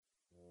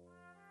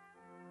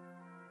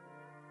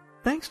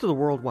Thanks to the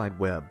World Wide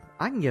Web,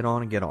 I can get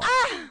on and get off.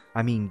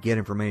 I mean, get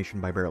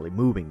information by barely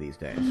moving these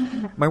days.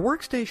 My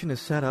workstation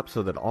is set up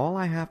so that all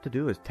I have to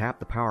do is tap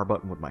the power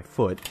button with my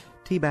foot,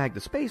 teabag the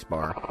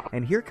spacebar,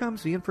 and here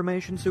comes the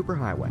information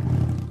superhighway.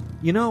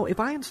 You know, if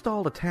I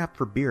installed a tap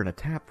for beer and a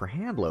tap for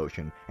hand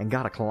lotion and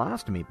got a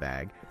colostomy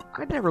bag,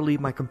 I'd never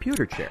leave my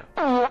computer chair.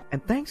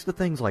 And thanks to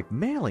things like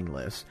mailing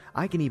lists,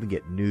 I can even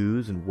get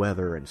news and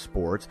weather and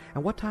sports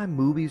and what time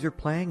movies are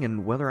playing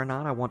and whether or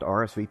not I want to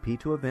RSVP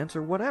to events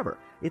or whatever.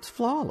 It's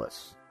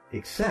flawless.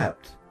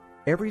 Except,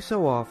 every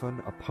so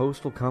often, a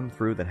post will come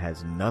through that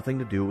has nothing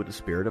to do with the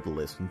spirit of the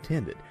list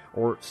intended,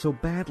 or so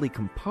badly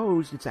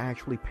composed it's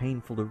actually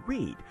painful to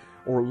read,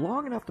 or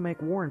long enough to make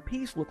War and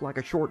Peace look like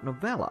a short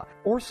novella,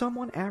 or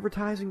someone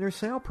advertising their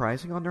sale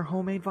pricing on their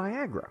homemade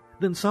Viagra.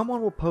 Then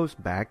someone will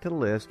post back to the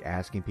list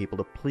asking people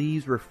to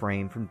please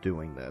refrain from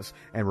doing this,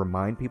 and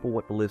remind people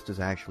what the list is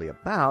actually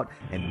about,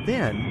 and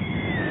then...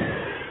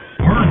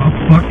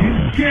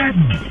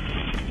 Armafucking-geddon!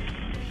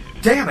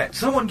 Damn it!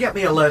 Someone get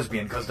me a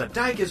lesbian, because the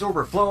dike is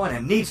overflowing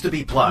and needs to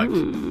be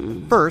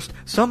plugged. First,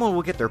 someone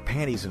will get their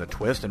panties in a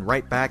twist and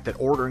write back that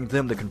ordering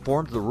them to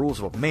conform to the rules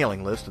of a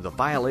mailing list is a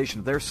violation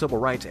of their civil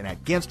rights and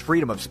against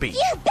freedom of speech.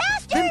 You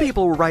bastard! Then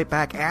people will write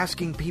back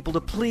asking people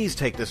to please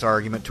take this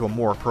argument to a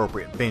more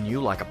appropriate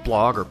venue, like a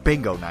blog or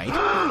bingo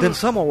night. Then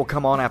someone will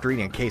come on after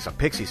eating a case of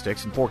Pixie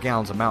Sticks and 4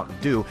 gallons of Mountain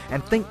Dew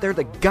and think they're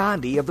the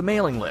Gandhi of the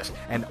mailing list,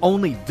 and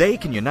only they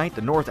can unite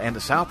the North and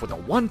the South with a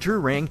one-true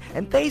ring,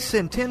 and they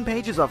send 10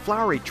 pages of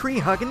flowery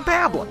tree-hugging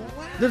babbling.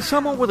 Then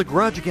someone with a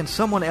grudge against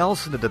someone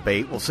else in the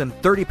debate will send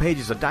 30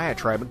 pages of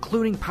diatribe,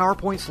 including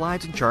PowerPoint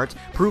slides and charts,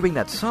 proving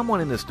that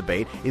someone in this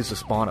debate is the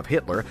spawn of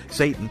Hitler,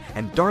 Satan,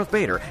 and Darth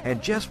Vader,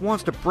 and just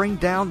wants to bring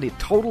down the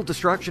total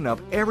destruction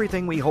of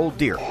everything we hold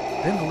dear.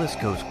 Then the list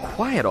goes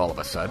quiet all of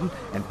a sudden,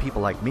 and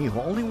people like me who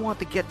only want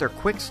to get their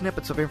quick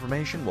snippets of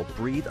information will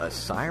breathe a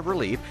sigh of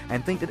relief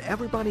and think that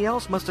everybody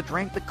else must have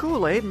drank the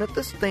Kool-Aid and that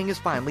this thing is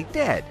finally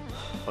dead.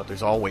 But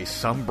there's always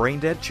some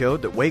brain-dead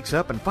chode that wakes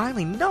up and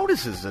finally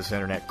notices this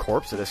internet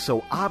corpse that has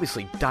so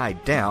obviously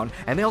died down,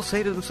 and they'll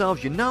say to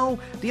themselves, you know,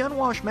 the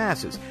unwashed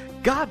masses,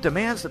 God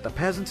demands that the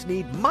peasants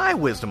need my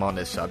wisdom on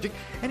this subject,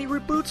 and he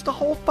reboots the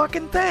whole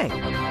fucking thing.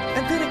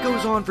 And then it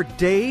goes on for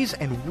days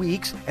and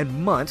weeks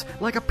and months,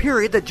 like a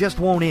period that just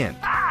won't end.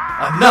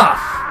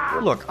 Enough!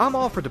 Look, I'm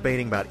all for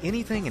debating about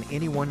anything and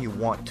anyone you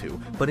want to,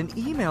 but an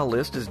email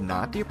list is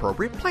not the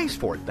appropriate place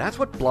for it. That's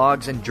what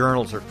blogs and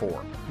journals are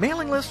for.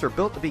 Mailing lists are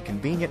built to be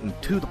convenient and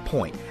to the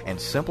point, and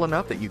simple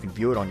enough that you can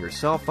view it on your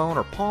cell phone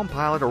or Palm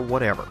Pilot or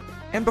whatever.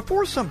 And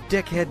before some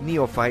dickhead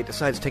neophyte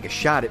decides to take a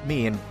shot at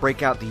me and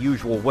break out the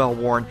usual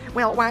well-worn,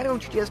 well, why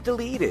don't you just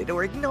delete it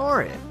or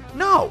ignore it?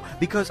 No,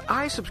 because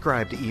I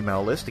subscribe to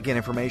email lists to get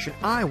information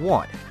I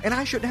want, and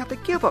I shouldn't have to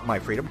give up my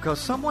freedom because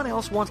someone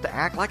else wants to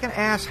act like an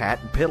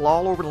asshat and piddle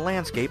all over the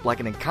landscape like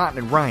an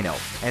incontinent rhino,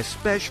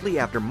 especially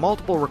after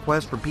multiple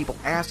requests from people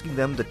asking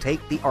them to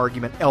take the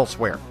argument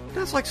elsewhere.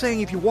 That's like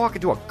saying if you walk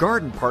into a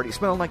garden party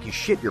smelling like you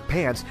shit your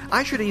pants,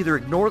 I should either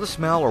ignore the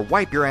smell or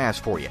wipe your ass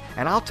for you.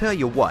 And I'll tell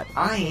you what,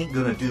 I ain't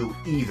gonna do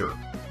either.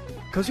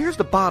 Because here's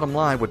the bottom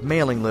line with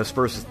mailing lists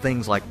versus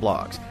things like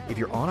blogs. If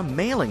you're on a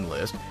mailing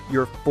list,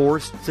 you're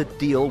forced to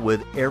deal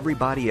with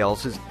everybody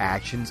else's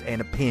actions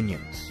and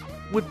opinions.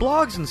 With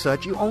blogs and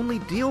such, you only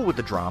deal with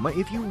the drama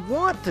if you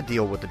want to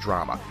deal with the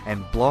drama,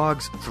 and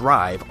blogs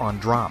thrive on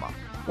drama.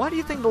 Why do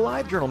you think the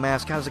LiveJournal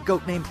mascot is a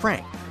goat named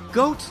Frank?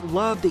 Goats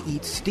love to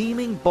eat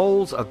steaming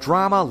bowls of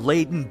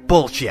drama-laden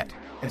bullshit.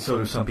 And so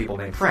do some people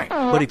named Frank.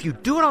 But if you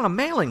do it on a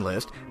mailing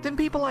list, then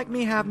people like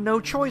me have no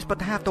choice but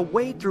to have to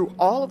wade through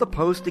all of the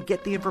posts to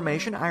get the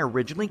information I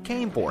originally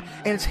came for.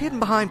 And it's hidden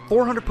behind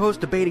 400 posts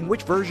debating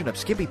which version of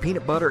Skippy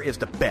peanut butter is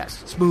the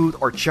best, smooth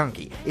or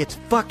chunky. It's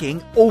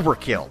fucking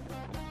overkill.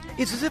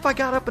 It's as if I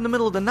got up in the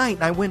middle of the night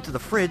and I went to the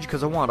fridge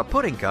because I wanted a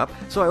pudding cup,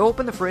 so I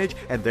opened the fridge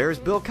and there's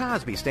Bill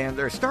Cosby standing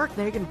there stark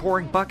naked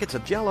pouring buckets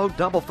of Jell-O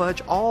double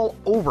fudge all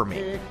over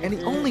me. And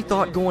the only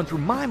thought going through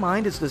my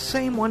mind is the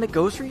same one that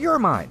goes through your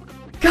mind.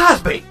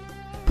 Cosby,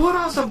 put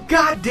on some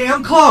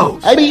goddamn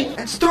clothes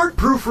and start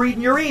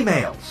proofreading your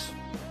emails.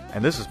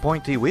 And this is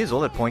Point T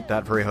Weasel at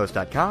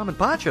point.furryhost.com and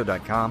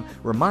poncho.com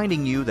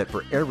reminding you that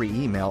for every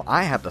email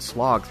I have to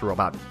slog through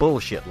about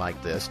bullshit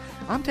like this,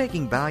 I'm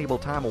taking valuable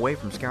time away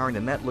from scouring the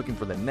net looking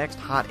for the next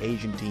hot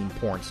Asian teen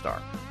porn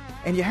star.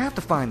 And you have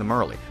to find them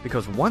early,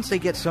 because once they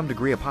get some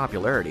degree of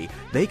popularity,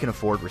 they can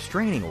afford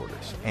restraining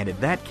orders. And in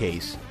that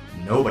case,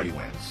 nobody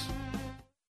wins.